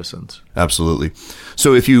own citizens. Absolutely.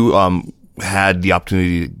 So if you had the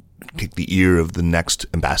opportunity to take the ear of the next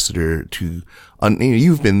ambassador to,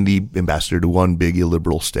 you've been the ambassador to one big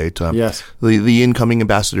illiberal state. Yes. The incoming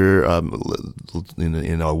ambassador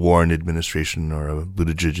in a Warren administration or a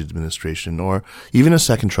Buttigieg administration or even a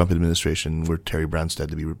second Trump administration were Terry Branstad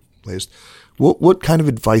to be replaced. What kind of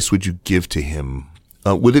advice would you give to him?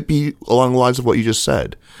 Would it be along the lines of what you just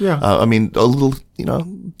said? Yeah. A little,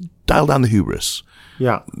 dial down the hubris.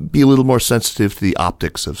 Yeah. Be a little more sensitive to the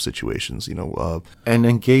optics of situations, and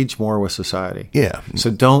engage more with society. Yeah. So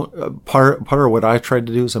don't, part of what I tried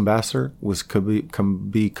to do as ambassador was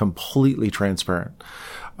be completely transparent.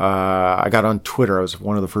 I got on Twitter. I was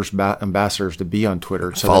one of the first ambassadors to be on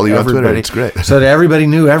Twitter. So follow you on Twitter. It's great. So that everybody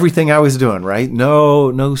knew everything I was doing, right?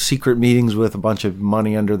 No secret meetings with a bunch of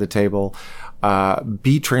money under the table.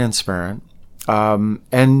 Be transparent. I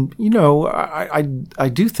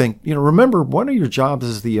do think, remember, one of your jobs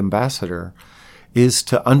as the ambassador is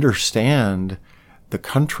to understand the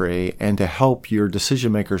country and to help your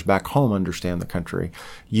decision makers back home understand the country.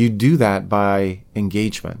 You do that by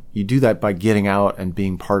engagement. You do that by getting out and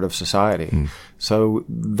being part of society. So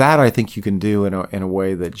that I think you can do in a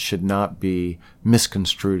way that should not be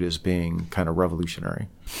misconstrued as being kind of revolutionary.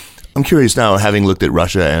 I'm curious now, having looked at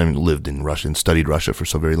Russia and lived in Russia and studied Russia for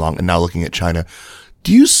so very long, and now looking at China,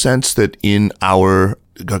 do you sense that in our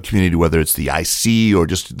community, whether it's the IC or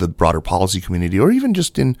just the broader policy community, or even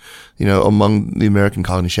just in, among the American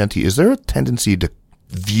cognoscenti, is there a tendency to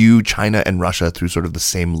view China and Russia through sort of the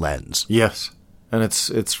same lens? Yes. And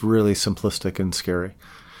it's really simplistic and scary.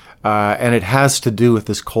 And it has to do with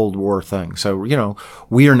this Cold War thing. So,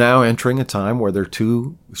 we are now entering a time where there are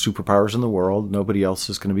two superpowers in the world. Nobody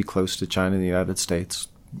else is going to be close to China and the United States,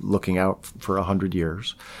 looking out for 100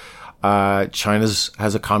 years. China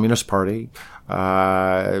has a communist party.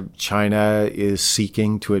 China is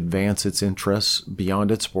seeking to advance its interests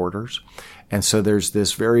beyond its borders. And so there's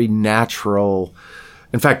this very natural...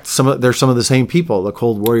 In fact, there's some of the same people. The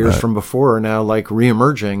Cold Warriors from before are now like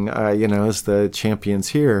reemerging, as the champions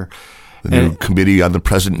here. The new Committee on the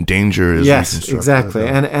Present Danger is reconstructed. Yes, exactly.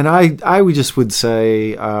 And I would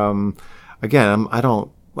say, again,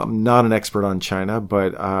 I'm not an expert on China,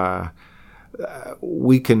 but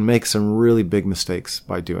we can make some really big mistakes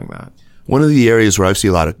by doing that. One of the areas where I see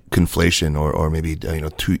a lot of conflation or maybe,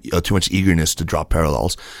 too much eagerness to draw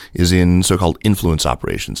parallels is in so-called influence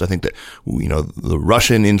operations. I think that, the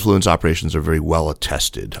Russian influence operations are very well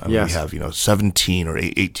attested. Yes. We have, 17 or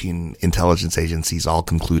 18 intelligence agencies all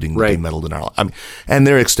concluding that they meddled in our, and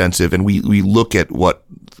they're extensive. And we look at what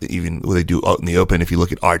even what they do out in the open. If you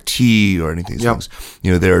look at RT or any of these things,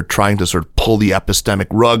 they're trying to sort of pull the epistemic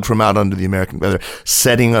rug from out under the American, they're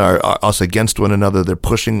setting us against one another. They're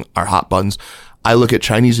pushing our hot buttons. I look at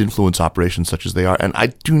Chinese influence operations such as they are, and I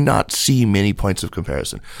do not see many points of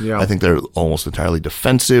comparison. Yeah. I think they're almost entirely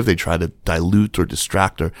defensive. They try to dilute or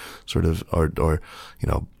distract or sort of, or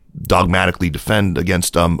dogmatically defend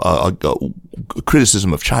against a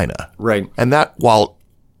criticism of China. Right. And that, while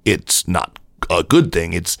it's not a good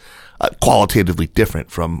thing, it's qualitatively different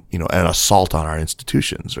from, an assault on our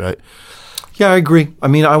institutions, right? Yeah, I agree. I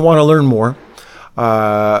mean, I want to learn more,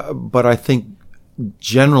 but I think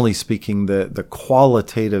generally speaking, the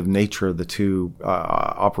qualitative nature of the two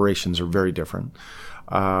operations are very different.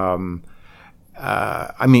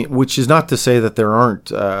 Which is not to say that there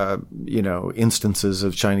aren't, instances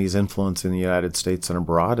of Chinese influence in the United States and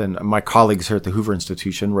abroad. And my colleagues here at the Hoover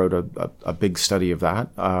Institution wrote a big study of that.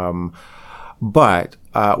 But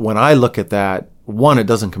when I look at that, one, it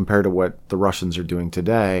doesn't compare to what the Russians are doing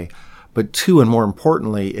today. But two, and more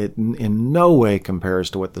importantly, it in no way compares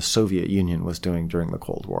to what the Soviet Union was doing during the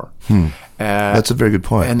Cold War. That's a very good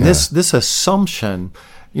point. And this assumption,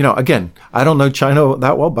 again, I don't know China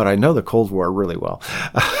that well, but I know the Cold War really well.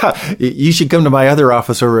 You should come to my other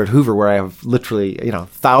office over at Hoover, where I have literally,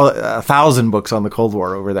 1,000 books on the Cold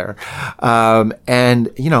War over there.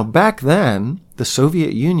 Back then, the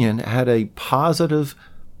Soviet Union had a positive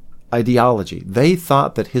ideology. They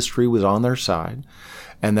thought that history was on their side,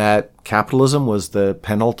 and that capitalism was the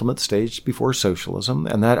penultimate stage before socialism,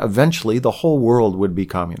 and that eventually the whole world would be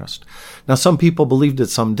communist. Now, some people believed it,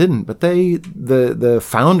 some didn't, but the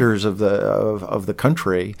founders of the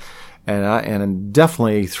country, and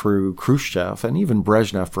definitely through Khrushchev and even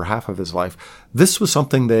Brezhnev for half of his life, this was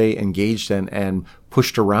something they engaged in and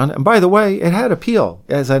pushed around. And by the way, it had appeal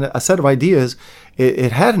as a set of ideas.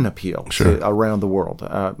 It had an appeal around the world.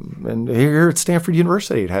 And here at Stanford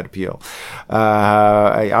University, it had appeal.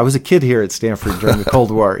 I was a kid here at Stanford during the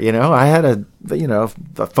Cold War. I had a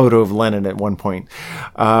photo of Lenin at one point.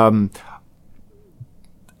 And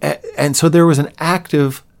so there was an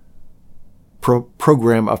active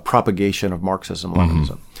program of propagation of Marxism,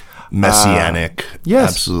 Leninism. Messianic.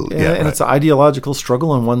 Yes. Absolutely. And it's an ideological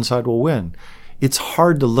struggle, and one side will win. It's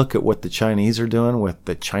hard to look at what the Chinese are doing with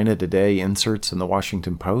the China Today inserts in the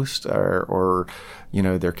Washington Post or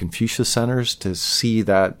their Confucius centers to see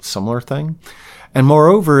that similar thing. And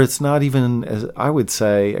moreover, it's not even, as I would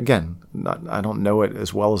say, again, I don't know it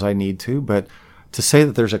as well as I need to, but to say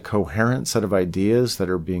that there's a coherent set of ideas that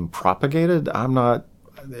are being propagated,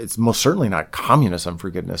 it's most certainly not communism, for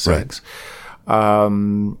goodness sakes.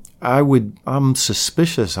 I'm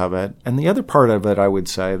suspicious of it. And the other part of it, I would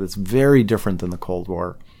say, that's very different than the Cold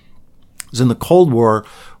War is in the Cold War,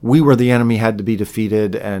 we were the enemy, had to be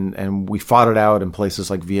defeated, and we fought it out in places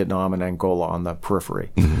like Vietnam and Angola on the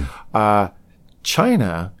periphery. Mm-hmm.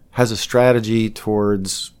 China has a strategy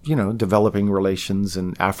towards, developing relations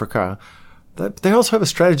in Africa. They also have a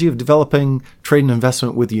strategy of developing trade and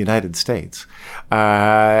investment with the United States.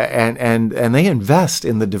 And they invest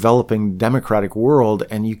in the developing democratic world,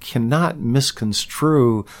 and you cannot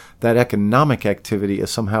misconstrue that economic activity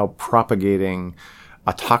as somehow propagating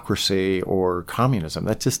autocracy or communism.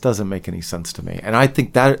 That just doesn't make any sense to me. And I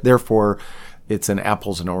think that, therefore, it's an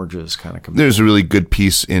apples and oranges kind of comparison. There's a really good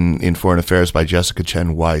piece in Foreign Affairs by Jessica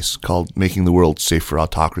Chen Weiss called "Making the World Safe for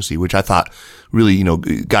Autocracy," which I thought really,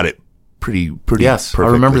 got it pretty. Yes, perfectly.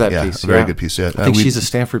 I remember that piece. A very good piece. Yeah. I think she's a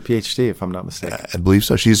Stanford PhD, if I'm not mistaken. I believe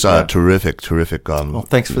so. She's terrific. Well,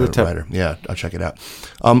 thanks for the tip. Writer. Yeah, I'll check it out.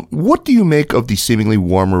 What do you make of the seemingly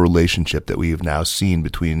warmer relationship that we have now seen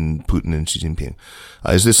between Putin and Xi Jinping?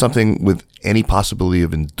 Is this something with any possibility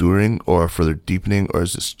of enduring or further deepening, or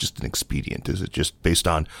is this just an expedient? Is it just based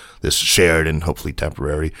on this shared and hopefully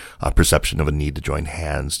temporary perception of a need to join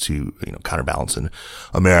hands to counterbalance an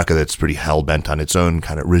America that's pretty hell-bent on its own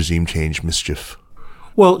kind of regime change mischief?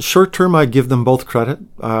 Well, short term, I give them both credit.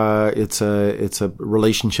 It's a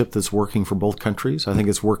relationship that's working for both countries. I think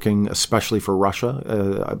it's working especially for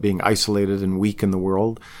Russia, being isolated and weak in the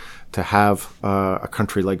world. To have a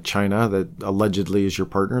country like China that allegedly is your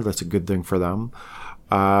partner, that's a good thing for them.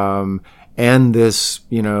 And this,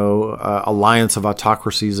 alliance of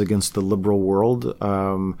autocracies against the liberal world.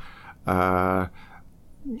 I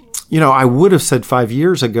would have said 5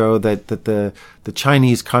 years ago that the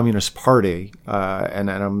Chinese Communist Party, and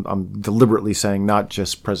I'm deliberately saying not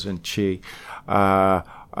just President Xi,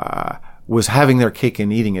 was having their cake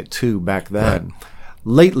and eating it too back then. Right.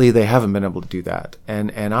 Lately, they haven't been able to do that,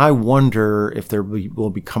 and I wonder if there will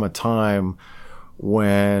become a time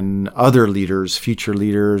when other leaders, future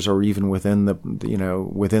leaders, or even within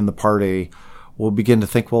the party, we'll begin to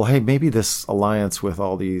think, well, hey, maybe this alliance with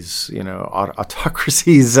all these,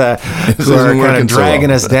 autocracies who are kind of dragging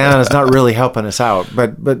us down is not really helping us out.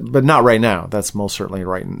 But not right now. That's most certainly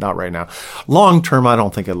not right now. Long term, I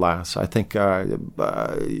don't think it lasts. I think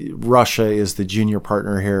Russia is the junior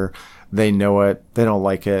partner here. They know it. They don't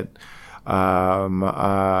like it. I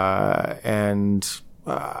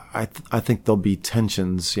think there'll be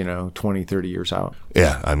tensions, 20, 30 years out.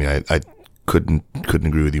 Yeah, I mean, I couldn't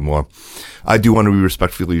agree with you more. I do want to be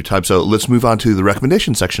respectful of your time, so let's move on to the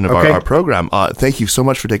recommendation section of our program. Thank you so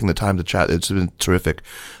much for taking the time to chat. It's been terrific.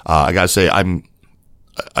 I gotta say, I'm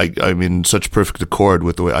in such perfect accord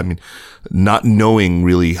with the way, not knowing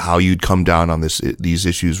really how you'd come down on these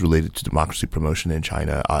issues related to democracy promotion in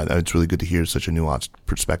China. It's really good to hear such a nuanced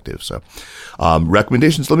perspective. So,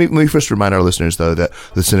 recommendations. Let me first remind our listeners, though, that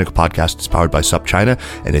the Sinica podcast is powered by SupChina.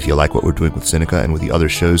 And if you like what we're doing with Sinica and with the other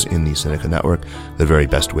shows in the Sinica network, the very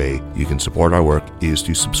best way you can support our work is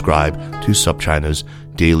to subscribe to SupChina's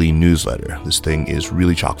daily newsletter. This thing is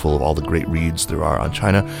really chock full of all the great reads there are on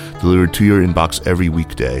China, delivered to your inbox every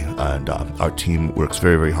weekday. And our team works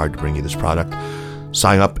very, very hard to bring you this product.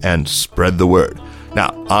 Sign up and spread the word. Now,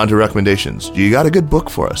 on to recommendations. You got a good book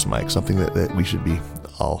for us, Mike? Something that we should be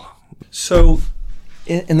all... So,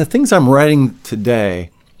 in the things I'm writing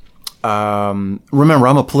today, remember,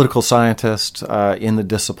 I'm a political scientist in the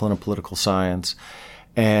discipline of political science.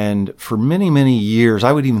 And for many, many years,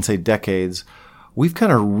 I would even say decades, we've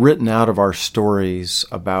kind of written out of our stories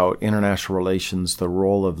about international relations the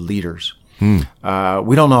role of leaders. We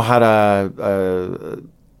don't know how to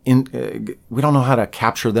we don't know how to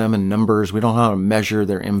capture them in numbers. We don't know how to measure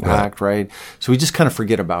their impact, right? So we just kind of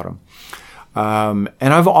forget about them.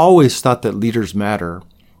 And I've always thought that leaders matter.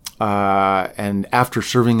 And after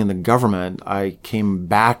serving in the government, I came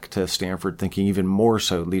back to Stanford thinking even more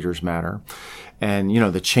so leaders matter. And,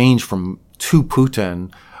 the change to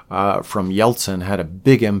Putin from Yeltsin had a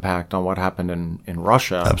big impact on what happened in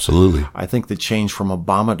Russia. Absolutely. I think the change from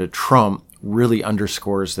Obama to Trump really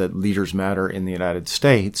underscores that leaders matter in the United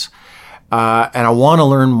States. And I want to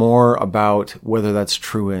learn more about whether that's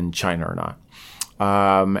true in China or not.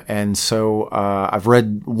 And so I've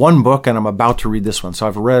read one book, and I'm about to read this one. So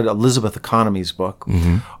I've read Elizabeth Economy's book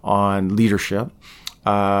on leadership.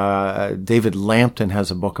 David Lampton has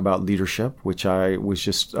a book about leadership, which I was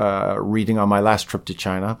just reading on my last trip to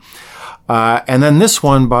China. And then this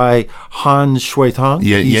one by Han Shuitong.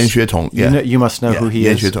 Yan Xuetong. Yeah. You must know who he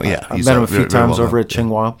is. Xuetong, yeah. I've met him a few times over at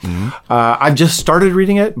Tsinghua. I've just started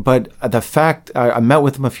reading it, but the fact I met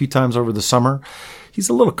with him a few times over the summer. He's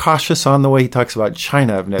a little cautious on the way he talks about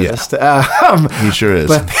China, I've noticed. Yeah. He sure is.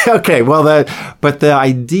 But the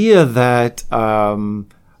idea that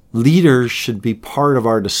leaders should be part of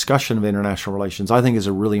our discussion of international relations, I think, is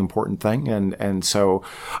a really important thing. And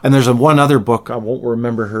there's one other book, I won't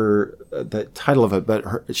remember the title of it, but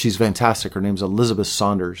she's fantastic. Her name's Elizabeth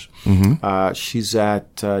Saunders. She's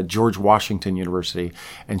at George Washington University,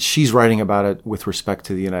 and she's writing about it with respect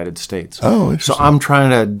to the United States. Oh, interesting. So I'm trying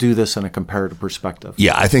to do this in a comparative perspective.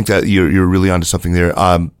 Yeah, I think that you're really onto something there.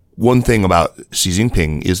 One thing about Xi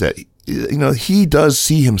Jinping is that he does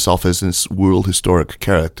see himself as this world historic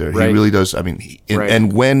character. Right. He really does. I mean,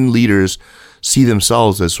 and when leaders see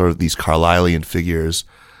themselves as sort of these Carlylean figures,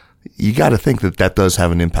 you got to think that does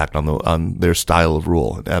have an impact on their style of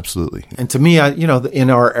rule. Absolutely. And to me, in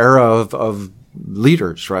our era of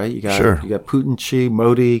leaders, right? You got Putin, Xi,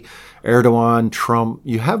 Modi, Erdogan, Trump.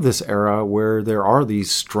 You have this era where there are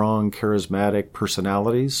these strong, charismatic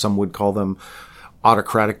personalities. Some would call them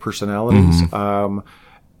autocratic personalities.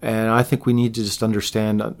 And I think we need to just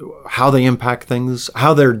understand how they impact things,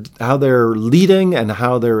 how they're leading, and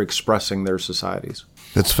how they're expressing their societies.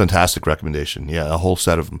 That's a fantastic recommendation. Yeah, a whole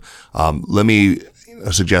set of them. Let me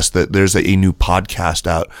suggest that there's a new podcast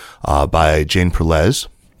out by Jane Perlez.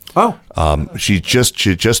 Oh, she just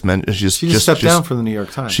stepped down from the New York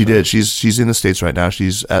Times. She did. She's in the States right now.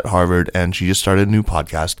 She's at Harvard, and she just started a new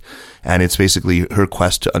podcast, and it's basically her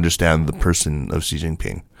quest to understand the person of Xi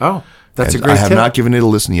Jinping. Oh, that's a great tip. I have not given it a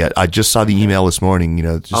listen yet. I just saw the email this morning,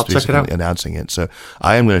 just I'll basically check it out. Announcing it. So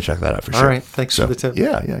I am going to check that out for sure. All right. Thanks for the tip.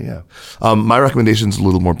 Yeah. My recommendation is a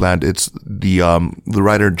little more bland. It's the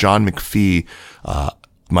writer John McPhee.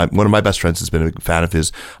 One of my best friends has been a big fan of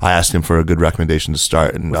his. I asked him for a good recommendation to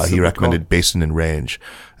start, and he recommended Basin and Range,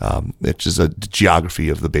 which is a geography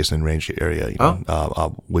of the Basin and Range area,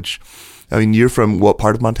 which, I mean, you're from what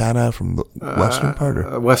part of Montana? From the western part?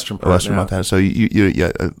 Or? Western part. Western Montana. So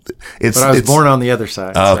but I was born on the other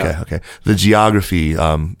side. Okay. The geography,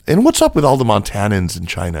 and what's up with all the Montanans in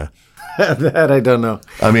China? That I don't know.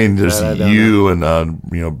 I mean, there's you and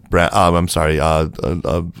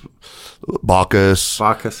Bacchus.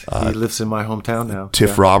 He lives in my hometown now.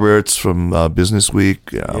 Tiff Roberts from Business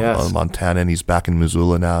Week, Montana, and he's back in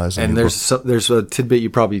Missoula now. And there's a tidbit you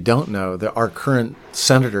probably don't know that our current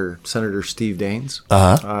Senator Steve Daines,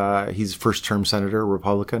 he's first-term senator,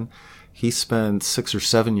 Republican. He spent 6 or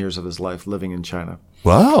 7 years of his life living in China.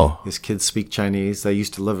 Wow. His kids speak Chinese. They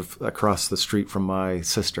used to live across the street from my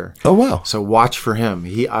sister. Oh, wow. So watch for him.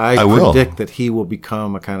 I predict that he will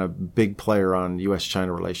become a kind of big player on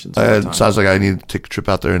U.S.-China relations. It sounds like I need to take a trip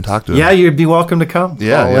out there and talk to him. Yeah, you'd be welcome to come.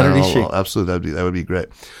 Absolutely. That would be great.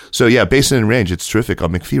 So, yeah, Basin and Range, it's terrific.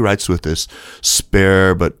 McPhee writes with this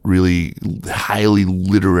spare but really highly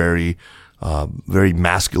literary, very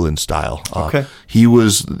masculine style. Okay. He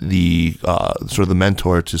was the sort of the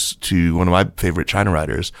mentor to one of my favorite China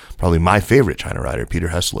writers, probably my favorite China writer, Peter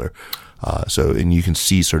Hessler. And you can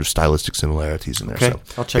see sort of stylistic similarities in there. Okay, so,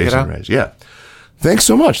 I'll check it out. Range. Yeah. Thanks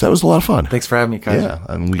so much. That was a lot of fun. Thanks for having me, Kaiser. Yeah,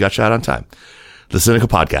 and we got you out on time. The Sinica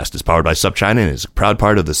Podcast is powered by SupChina and is a proud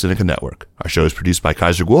part of the Sinica Network. Our show is produced by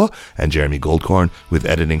Kaiser Guo and Jeremy Goldkorn with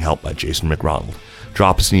editing help by Jason McRonald.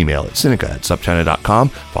 Drop us an email at sinica@supchina.com.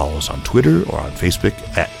 Follow us on Twitter or on Facebook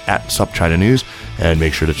at SupChina News. And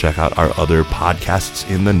make sure to check out our other podcasts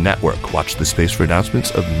in the network. Watch the space for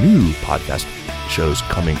announcements of new podcast shows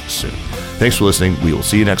coming soon. Thanks for listening. We will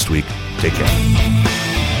see you next week. Take care.